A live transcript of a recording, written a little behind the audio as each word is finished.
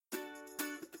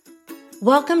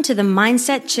Welcome to the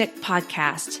Mindset Chick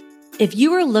podcast. If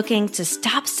you are looking to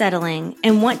stop settling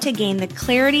and want to gain the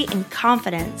clarity and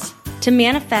confidence to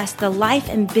manifest the life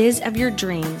and biz of your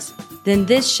dreams, then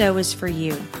this show is for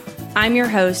you. I'm your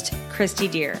host, Christy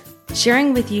Deer,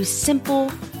 sharing with you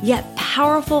simple yet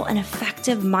powerful and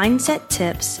effective mindset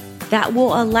tips that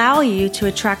will allow you to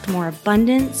attract more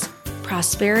abundance,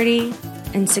 prosperity,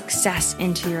 and success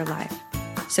into your life.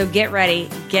 So get ready,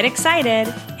 get excited,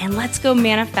 and let's go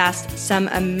manifest some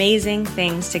amazing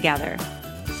things together.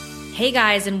 Hey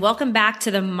guys, and welcome back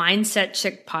to the Mindset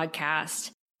Chick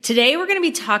podcast. Today we're going to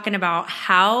be talking about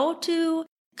how to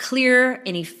clear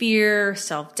any fear,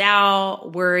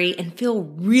 self-doubt, worry, and feel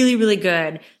really, really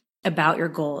good about your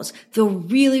goals. Feel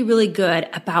really, really good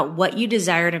about what you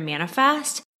desire to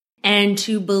manifest and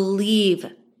to believe,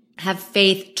 have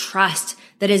faith, trust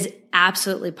that is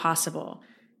absolutely possible.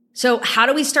 So how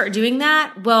do we start doing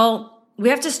that? Well, we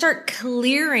have to start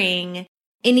clearing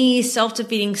any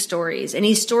self-defeating stories,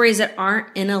 any stories that aren't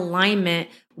in alignment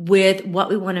with what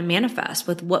we want to manifest,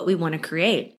 with what we want to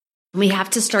create. We have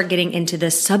to start getting into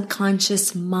the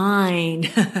subconscious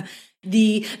mind,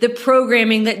 the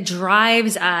programming that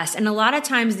drives us. And a lot of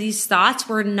times these thoughts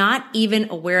we're not even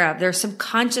aware of. They're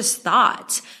subconscious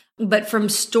thoughts, but from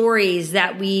stories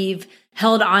that we've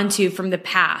held onto from the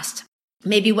past.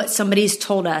 Maybe what somebody's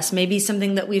told us, maybe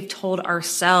something that we've told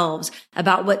ourselves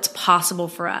about what's possible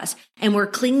for us. And we're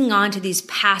clinging on to these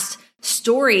past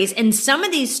stories. And some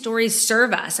of these stories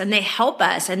serve us and they help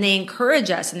us and they encourage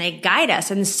us and they guide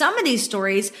us. And some of these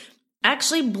stories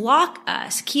actually block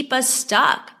us, keep us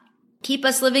stuck, keep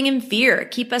us living in fear,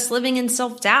 keep us living in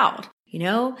self-doubt. You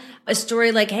know, a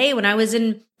story like, hey, when I was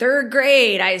in third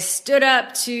grade, I stood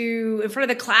up in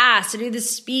front of the class to do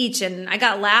this speech and I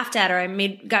got laughed at or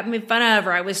got made fun of,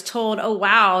 or I was told, oh,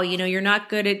 wow, you're not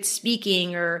good at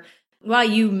speaking, or wow,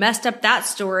 you messed up that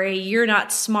story. You're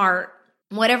not smart,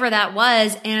 whatever that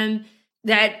was. And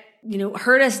that,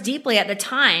 hurt us deeply at the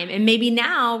time. And maybe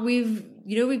now we've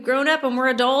grown up and we're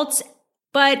adults,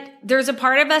 but there's a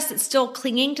part of us that's still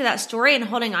clinging to that story and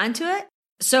holding on to it.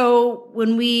 So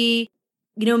when we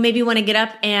maybe want to get up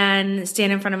and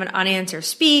stand in front of an audience or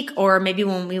speak, or maybe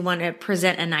when we want to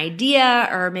present an idea,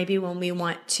 or maybe when we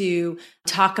want to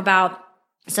talk about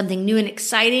something new and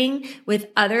exciting with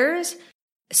others,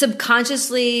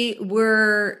 subconsciously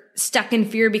we're stuck in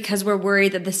fear because we're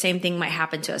worried that the same thing might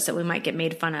happen to us, that we might get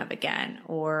made fun of again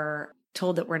or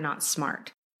told that we're not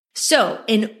smart. So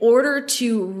in order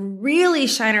to really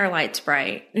shine our lights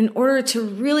bright, in order to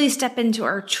really step into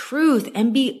our truth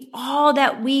and be all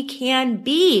that we can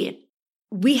be,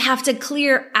 we have to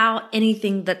clear out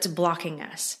anything that's blocking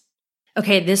us.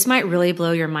 Okay, this might really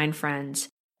blow your mind, friends,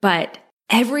 but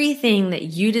everything that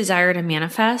you desire to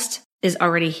manifest is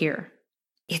already here.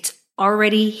 It's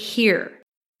already here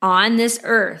on this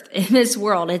earth, in this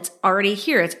world. It's already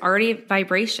here. It's already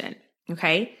vibration.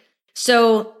 Okay,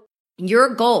 so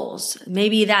your goals,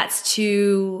 maybe that's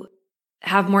to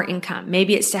have more income.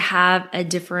 Maybe it's to have a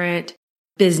different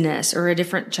business or a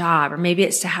different job, or maybe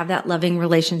it's to have that loving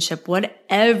relationship.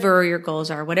 Whatever your goals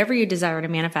are, whatever you desire to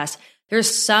manifest, there's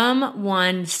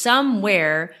someone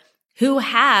somewhere who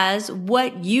has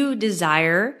what you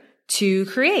desire to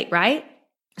create, right?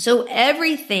 So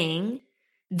everything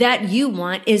that you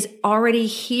want is already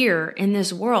here in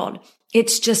this world.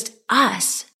 It's just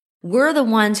us. We're the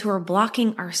ones who are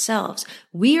blocking ourselves.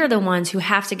 We are the ones who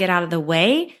have to get out of the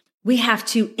way. We have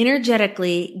to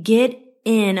energetically get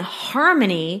in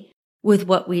harmony with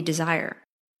what we desire.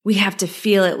 We have to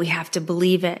feel it. We have to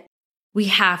believe it. We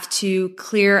have to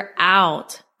clear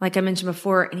out, like I mentioned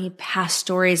before, any past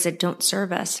stories that don't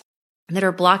serve us, that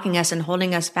are blocking us and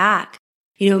holding us back,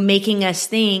 making us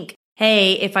think,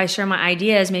 hey, if I share my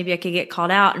ideas, maybe I could get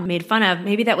called out and made fun of.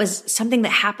 Maybe that was something that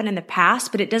happened in the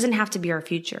past, but it doesn't have to be our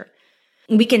future.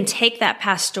 We can take that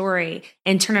past story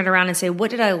and turn it around and say,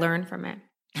 what did I learn from it?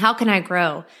 How can I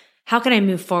grow? How can I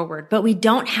move forward? But we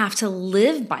don't have to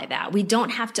live by that. We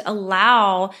don't have to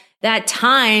allow that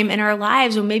time in our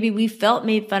lives when maybe we felt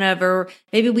made fun of, or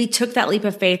maybe we took that leap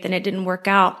of faith and it didn't work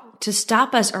out, to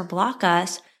stop us or block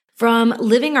us from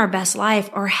living our best life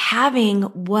or having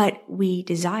what we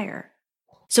desire.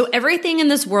 So everything in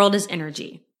this world is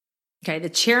energy. Okay, the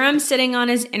chair I'm sitting on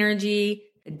is energy.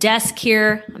 The desk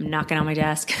here, I'm knocking on my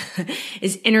desk,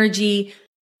 is energy.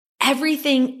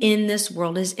 Everything in this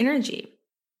world is energy.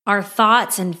 Our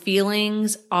thoughts and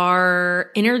feelings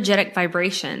are energetic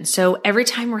vibrations. So every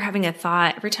time we're having a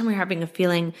thought, every time we're having a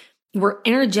feeling, we're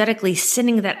energetically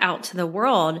sending that out to the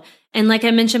world. And like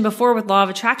I mentioned before with law of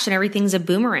attraction, everything's a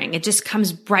boomerang. It just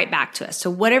comes right back to us. So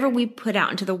whatever we put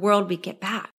out into the world, we get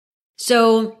back.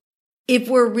 So if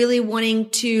we're really wanting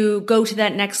to go to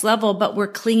that next level, but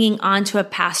we're clinging on to a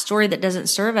past story that doesn't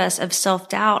serve us of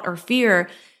self-doubt or fear,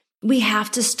 we have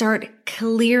to start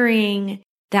clearing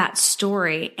that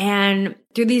story. And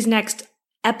through these next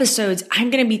episodes, I'm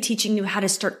going to be teaching you how to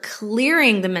start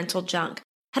clearing the mental junk,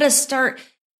 how to start,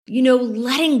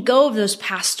 letting go of those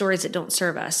past stories that don't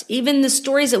serve us, even the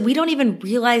stories that we don't even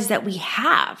realize that we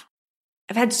have.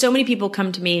 I've had so many people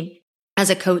come to me as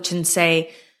a coach and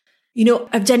say,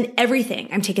 I've done everything.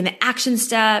 I'm taking the action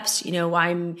steps.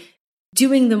 I'm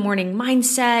doing the morning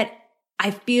mindset.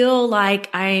 I feel like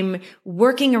I'm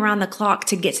working around the clock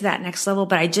to get to that next level,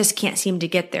 but I just can't seem to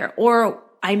get there. Or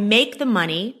I make the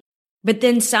money, but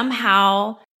then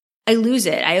somehow I lose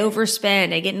it. I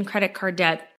overspend. I get in credit card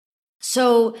debt.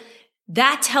 So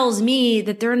that tells me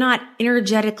that they're not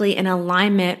energetically in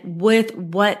alignment with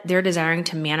what they're desiring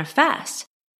to manifest.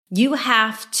 You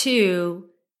have to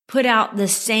put out the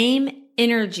same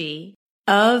energy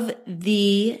of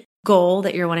the goal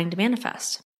that you're wanting to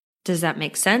manifest. Does that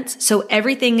make sense? So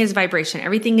everything is vibration.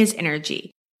 Everything is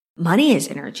energy. Money is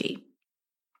energy.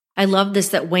 I love this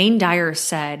that Wayne Dyer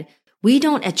said, we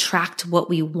don't attract what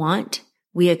we want.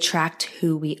 We attract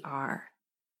who we are.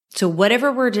 So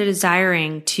whatever we're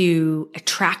desiring to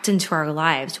attract into our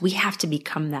lives, we have to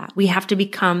become that. We have to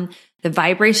become the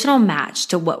vibrational match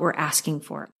to what we're asking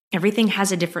for. Everything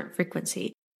has a different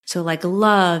frequency. So like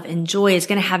love and joy is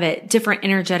going to have a different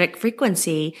energetic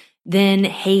frequency than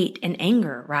hate and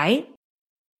anger, right?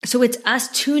 So it's us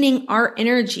tuning our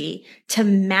energy to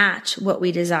match what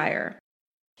we desire.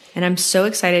 And I'm so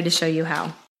excited to show you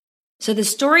how. So the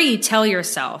story you tell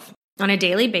yourself on a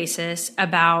daily basis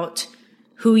about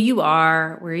who you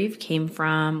are, where you've came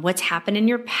from, what's happened in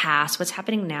your past, what's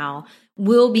happening now,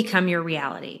 will become your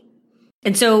reality.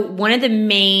 And so one of the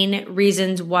main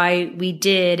reasons why we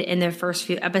did in the first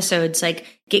few episodes,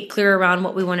 get clear around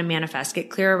what we want to manifest,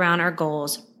 get clear around our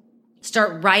goals,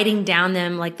 start writing down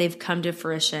them like they've come to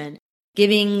fruition,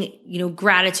 giving,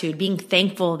 gratitude, being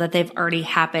thankful that they've already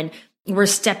happened. We're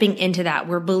stepping into that.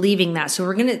 We're believing that. So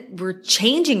we're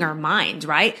changing our minds,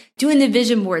 right? Doing the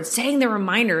vision board, setting the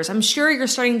reminders. I'm sure you're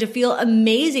starting to feel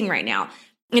amazing right now.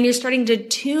 And you're starting to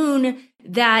tune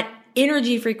that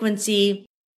energy frequency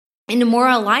into more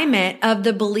alignment of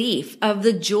the belief, of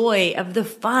the joy, of the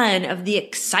fun, of the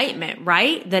excitement,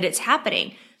 right? That it's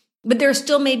happening. But there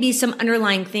still may be some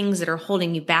underlying things that are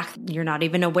holding you back you're not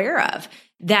even aware of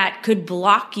that could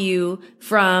block you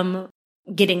from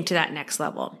getting to that next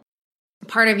level.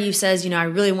 Part of you says, I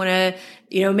really want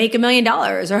to, make $1 million,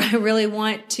 or I really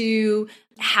want to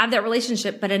have that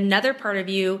relationship. But another part of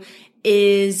you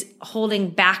is holding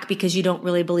back because you don't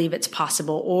really believe it's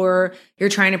possible, or you're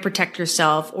trying to protect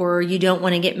yourself, or you don't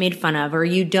want to get made fun of, or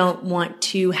you don't want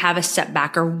to have a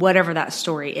setback, or whatever that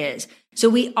story is. So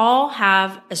we all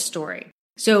have a story.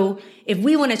 So if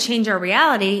we want to change our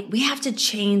reality, we have to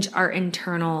change our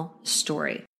internal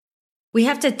story. We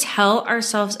have to tell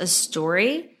ourselves a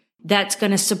story that's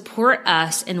going to support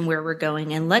us in where we're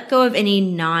going and let go of any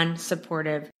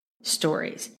non-supportive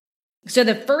stories. So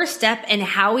the first step in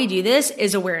how we do this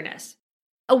is awareness.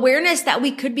 Awareness that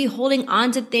we could be holding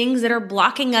on to things that are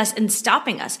blocking us and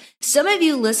stopping us. Some of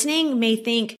you listening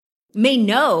may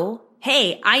know,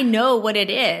 hey, I know what it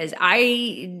is.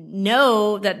 I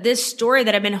know that this story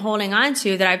that I've been holding on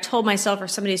to, that I've told myself or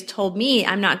somebody's told me,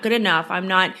 I'm not good enough, I'm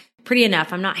not pretty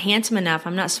enough, I'm not handsome enough,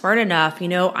 I'm not smart enough,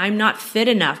 I'm not fit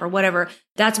enough, or whatever,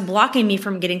 that's blocking me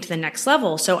from getting to the next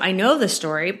level. So I know the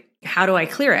story. How do I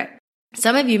clear it?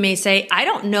 Some of you may say, I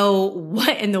don't know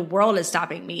what in the world is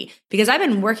stopping me, because I've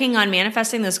been working on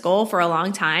manifesting this goal for a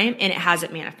long time and it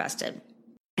hasn't manifested.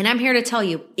 And I'm here to tell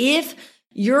you, if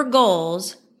your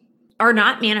goals are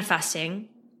not manifesting,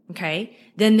 okay,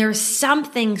 then there's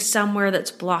something somewhere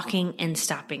that's blocking and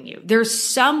stopping you. There's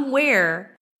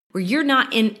somewhere where you're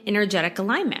not in energetic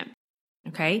alignment,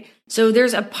 okay? So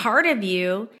there's a part of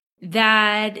you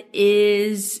that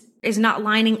is not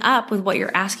lining up with what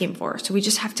you're asking for. So we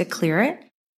just have to clear it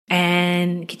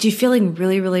and get you feeling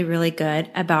really, really, really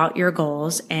good about your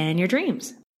goals and your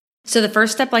dreams. So the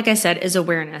first step, like I said, is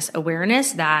awareness.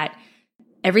 Awareness that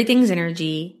everything's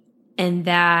energy, and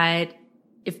that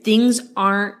if things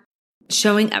aren't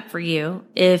showing up for you,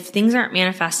 if things aren't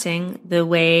manifesting the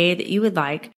way that you would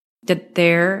like, that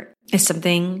there is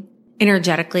something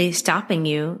energetically stopping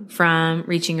you from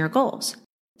reaching your goals.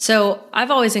 So I've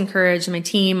always encouraged my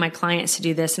team, my clients to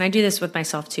do this, and I do this with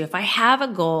myself too. If I have a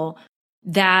goal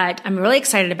that I'm really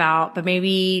excited about, but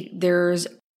maybe there's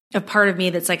a part of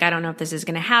me that's like, I don't know if this is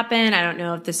going to happen. I don't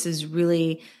know if this is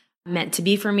really meant to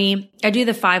be for me. I do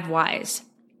the 5 whys.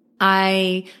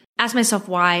 I ask myself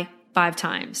why 5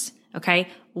 times. Okay.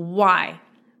 Why?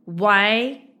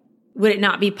 why would it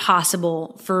not be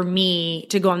possible for me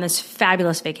to go on this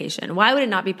fabulous vacation? Why would it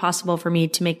not be possible for me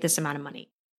to make this amount of money?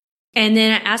 And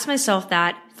then I asked myself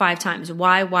that 5 times.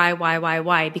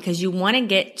 Why? Because you want to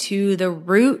get to the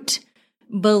root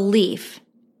belief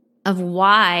of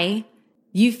why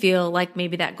you feel like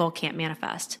maybe that goal can't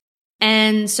manifest.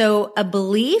 And so a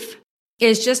belief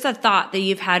is just a thought that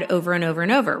you've had over and over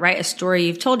and over, right? A story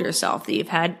you've told yourself that you've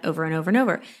had over and over and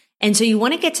over. And so you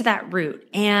want to get to that root.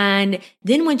 And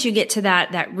then once you get to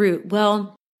that root,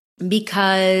 well,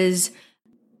 because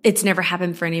it's never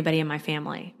happened for anybody in my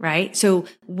family, right? So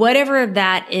whatever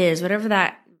that is, whatever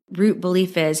that root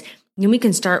belief is, then we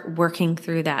can start working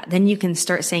through that. Then you can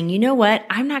start saying, you know what?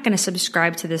 I'm not going to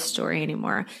subscribe to this story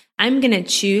anymore. I'm going to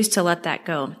choose to let that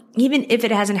go. Even if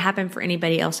it hasn't happened for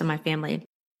anybody else in my family.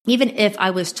 Even if I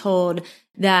was told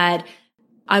that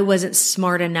I wasn't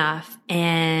smart enough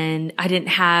and I didn't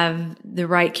have the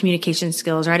right communication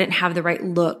skills, or I didn't have the right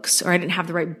looks, or I didn't have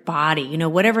the right body,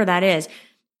 whatever that is,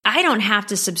 I don't have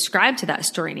to subscribe to that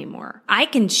story anymore. I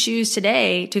can choose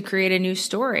today to create a new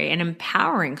story, an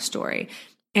empowering story.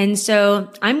 And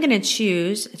so I'm going to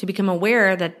choose to become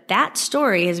aware that that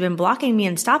story has been blocking me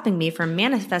and stopping me from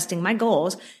manifesting my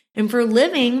goals and for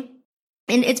living.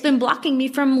 And it's been blocking me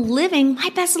from living my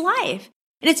best life.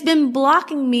 And it's been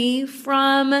blocking me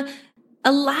from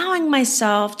allowing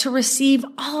myself to receive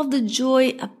all of the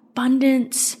joy,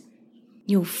 abundance,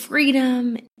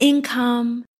 freedom,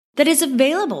 income that is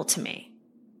available to me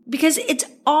because it's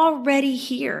already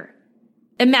here.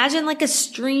 Imagine like a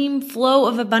stream flow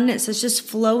of abundance that's just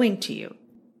flowing to you.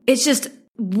 It's just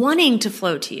wanting to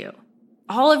flow to you.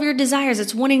 All of your desires,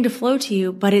 it's wanting to flow to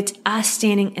you, but it's us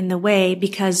standing in the way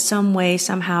because some way,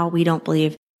 somehow we don't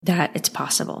believe that it's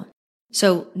possible.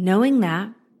 So knowing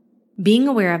that, being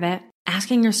aware of it,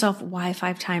 asking yourself why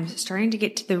 5 times, starting to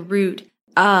get to the root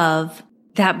of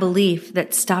that belief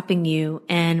that's stopping you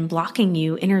and blocking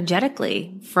you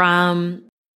energetically from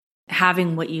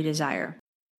having what you desire.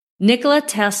 Nikola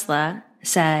Tesla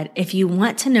said, if you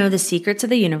want to know the secrets of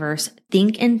the universe,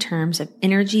 think in terms of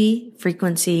energy,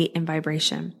 frequency, and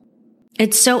vibration.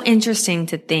 It's so interesting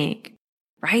to think,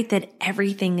 right, that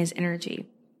everything is energy.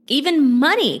 Even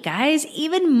money, guys,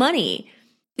 even money.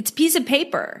 It's a piece of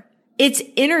paper. It's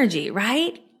energy,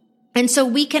 right? And so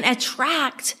we can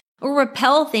attract or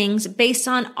repel things based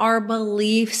on our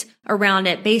beliefs around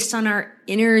it, based on our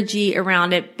energy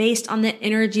around it, based on the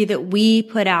energy that we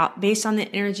put out, based on the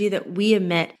energy that we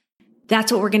emit.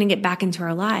 That's what we're going to get back into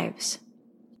our lives.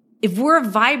 If we're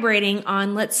vibrating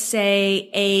on, let's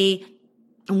say, a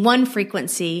 1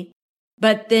 frequency,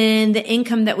 but then the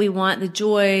income that we want, the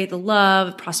joy, the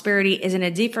love, prosperity is in a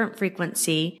different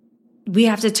frequency, we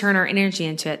have to turn our energy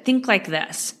into it. Think like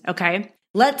this, okay?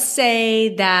 Let's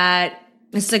say that,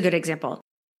 this is a good example.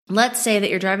 Let's say that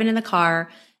you're driving in the car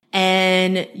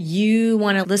and you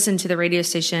want to listen to the radio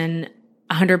station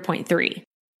 100.3,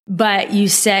 but you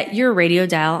set your radio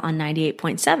dial on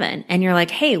 98.7 and you're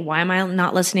like, hey, why am I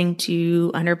not listening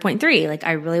to 100.3? Like,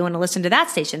 I really want to listen to that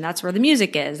station. That's where the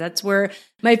music is. That's where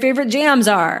my favorite jams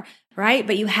are, right?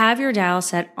 But you have your dial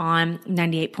set on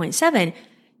 98.7.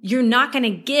 You're not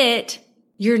going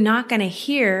to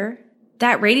hear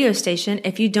that radio station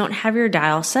if you don't have your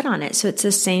dial set on it. So it's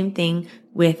the same thing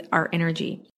with our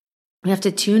energy. We have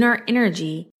to tune our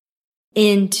energy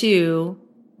into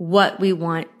what we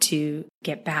want to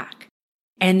get back.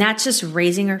 And that's just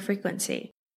raising our frequency.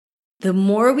 The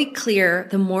more we clear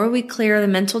the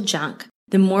mental junk,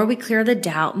 the more we clear the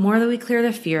doubt, more that we clear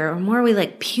the fear, the more we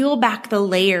peel back the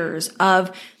layers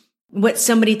of what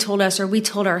somebody told us or we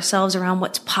told ourselves around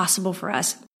what's possible for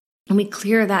us. And we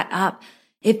clear that up.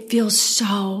 It feels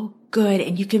so good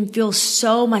and you can feel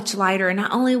so much lighter. And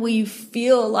not only will you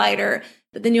feel lighter,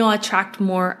 but then you'll attract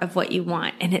more of what you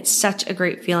want. And it's such a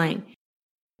great feeling.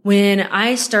 When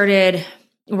I started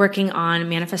working on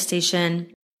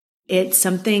manifestation, it's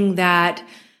something that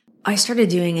I started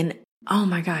doing. And oh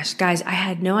my gosh, guys, I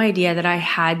had no idea that I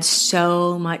had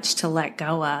so much to let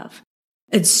go of.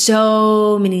 It's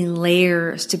so many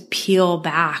layers to peel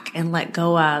back and let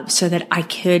go of so that I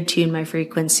could tune my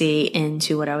frequency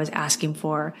into what I was asking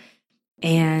for.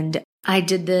 And I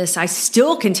did this. I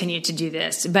still continue to do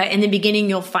this. But in the beginning,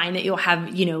 you'll find that you'll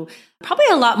have, probably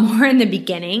a lot more in the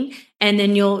beginning. And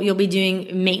then you'll be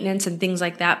doing maintenance and things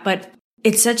like that. But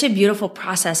it's such a beautiful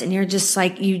process. And you're just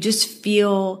you just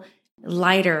feel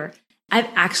lighter. I've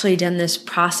actually done this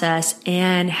process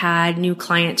and had new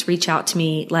clients reach out to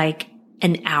me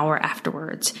an hour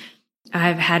afterwards.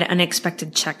 I've had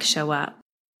unexpected checks show up.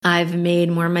 I've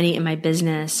made more money in my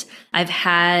business. I've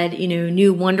had,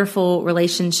 new wonderful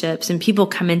relationships and people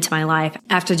come into my life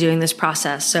after doing this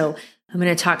process. So I'm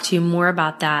going to talk to you more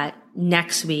about that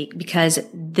next week, because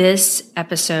this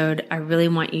episode, I really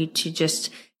want you to just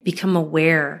become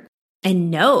aware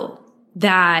and know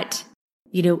that,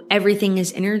 everything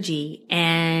is energy.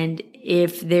 And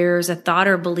if there's a thought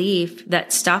or belief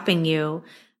that's stopping you,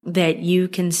 that you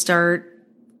can start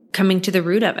coming to the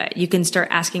root of it. You can start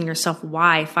asking yourself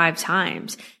why 5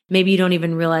 times. Maybe you don't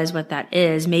even realize what that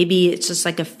is. Maybe it's just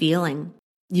like a feeling.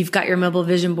 You've got your mobile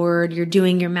vision board, you're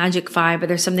doing your Magic 5, but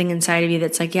there's something inside of you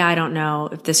that's like, yeah, I don't know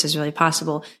if this is really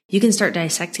possible. You can start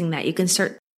dissecting that. You can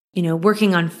start,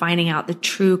 working on finding out the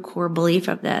true core belief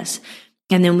of this.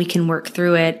 And then we can work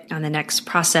through it on the next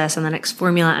process, on the next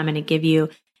formula I'm going to give you.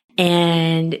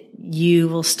 And you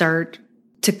will start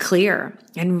to clear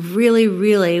and really,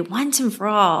 really, once and for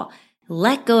all,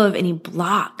 let go of any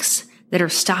blocks that are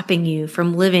stopping you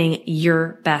from living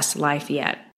your best life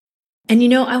yet. And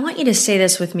I want you to say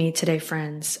this with me today,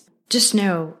 friends. Just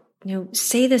know,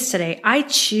 say this today. I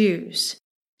choose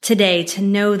today to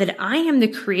know that I am the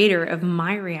creator of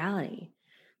my reality.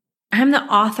 I'm the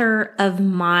author of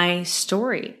my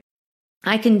story.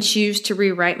 I can choose to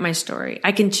rewrite my story.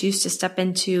 I can choose to step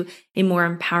into a more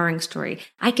empowering story.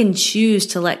 I can choose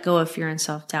to let go of fear and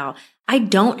self-doubt. I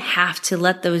don't have to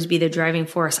let those be the driving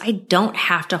force. I don't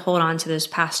have to hold on to those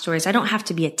past stories. I don't have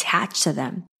to be attached to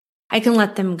them. I can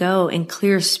let them go and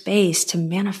clear space to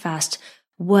manifest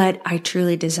what I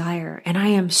truly desire. And I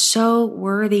am so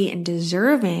worthy and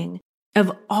deserving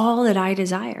of all that I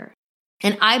desire.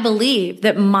 And I believe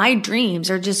that my dreams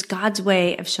are just God's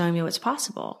way of showing me what's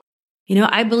possible.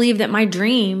 I believe that my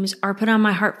dreams are put on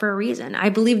my heart for a reason. I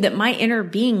believe that my inner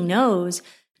being knows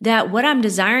that what I'm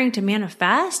desiring to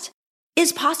manifest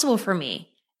is possible for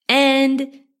me.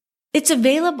 And it's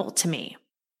available to me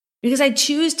because I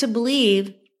choose to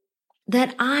believe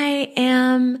that I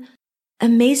am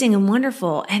amazing and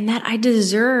wonderful and that I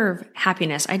deserve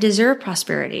happiness. I deserve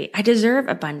prosperity. I deserve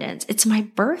abundance. It's my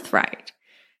birthright.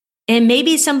 And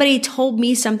maybe somebody told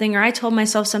me something or I told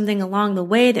myself something along the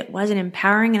way that wasn't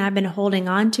empowering and I've been holding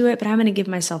on to it, but I'm going to give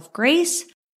myself grace.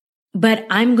 But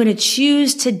I'm going to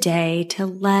choose today to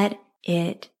let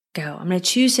it go. I'm going to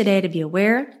choose today to be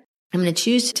aware. I'm going to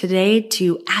choose today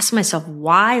to ask myself,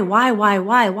 why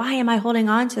am I holding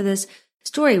on to this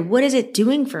story? What is it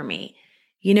doing for me?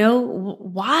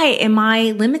 Why am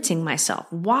I limiting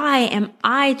myself? Why am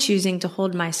I choosing to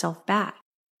hold myself back?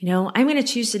 I'm going to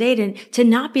choose today to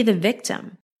not be the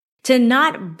victim, to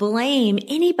not blame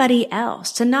anybody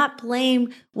else, to not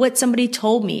blame what somebody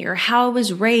told me or how I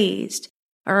was raised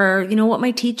or, what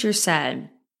my teacher said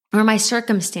or my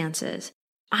circumstances.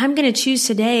 I'm going to choose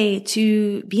today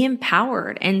to be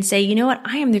empowered and say, you know what?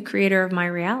 I am the creator of my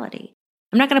reality.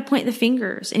 I'm not going to point the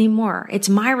fingers anymore. It's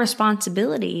my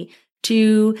responsibility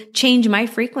to change my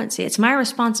frequency. It's my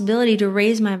responsibility to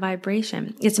raise my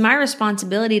vibration. It's my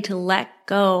responsibility to let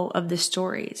go of the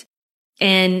stories.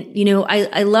 And,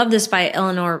 I love this by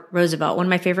Eleanor Roosevelt, one of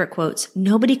my favorite quotes.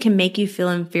 Nobody can make you feel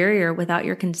inferior without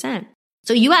your consent.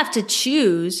 So you have to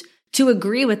choose to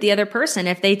agree with the other person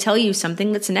if they tell you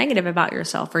something that's negative about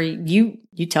yourself or you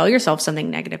tell yourself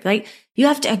something negative. Like, you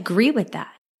have to agree with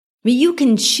that. I mean, you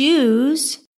can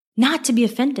choose not to be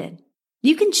offended.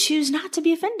 You can choose not to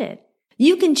be offended.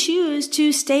 You can choose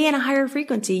to stay in a higher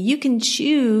frequency. You can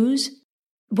choose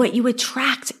what you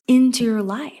attract into your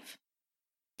life.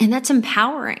 And that's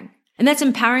empowering. And that's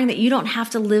empowering that you don't have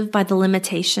to live by the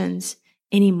limitations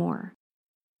anymore.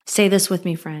 Say this with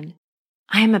me, friend.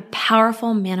 I am a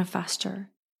powerful manifester.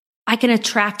 I can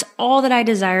attract all that I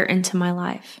desire into my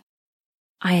life.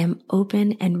 I am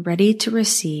open and ready to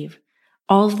receive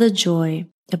all of the joy,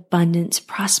 abundance,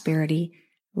 prosperity,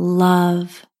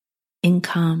 love,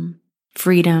 income,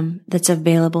 freedom that's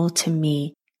available to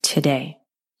me today.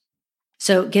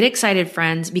 So get excited,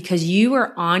 friends, because you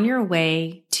are on your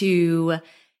way to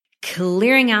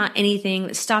clearing out anything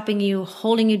that's stopping you,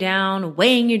 holding you down,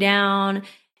 weighing you down,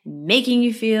 making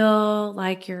you feel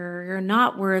like you're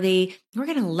not worthy. We're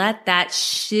going to let that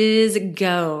shiz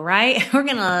go, right? We're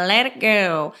going to let it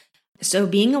go. So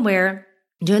being aware,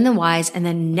 doing the whys, and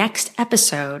then next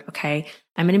episode, okay,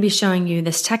 I'm going to be showing you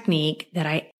this technique that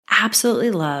I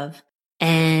absolutely love.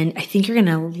 And I think you're going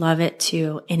to love it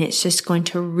too. And it's just going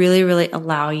to really, really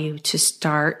allow you to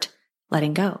start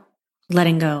letting go,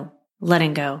 letting go,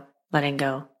 letting go, letting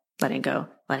go, letting go,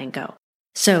 letting go.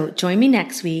 So join me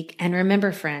next week. And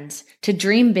remember, friends, to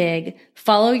dream big,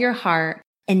 follow your heart,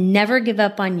 and never give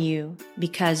up on you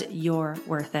because you're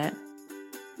worth it.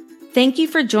 Thank you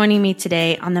for joining me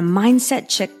today on the Mindset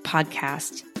Chick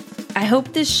podcast. I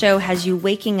hope this show has you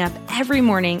waking up every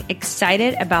morning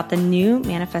excited about the new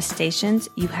manifestations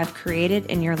you have created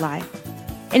in your life.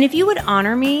 And if you would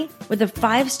honor me with a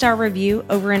 5-star review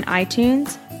over in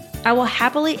iTunes, I will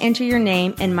happily enter your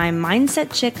name in my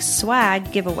Mindset Chick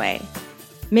swag giveaway.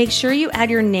 Make sure you add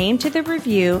your name to the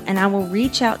review and I will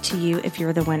reach out to you if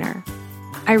you're the winner.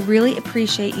 I really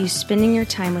appreciate you spending your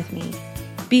time with me.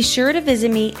 Be sure to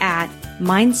visit me at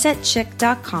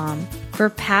mindsetchick.com for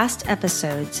past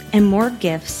episodes and more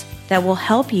gifts that will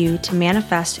help you to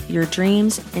manifest your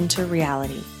dreams into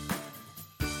reality.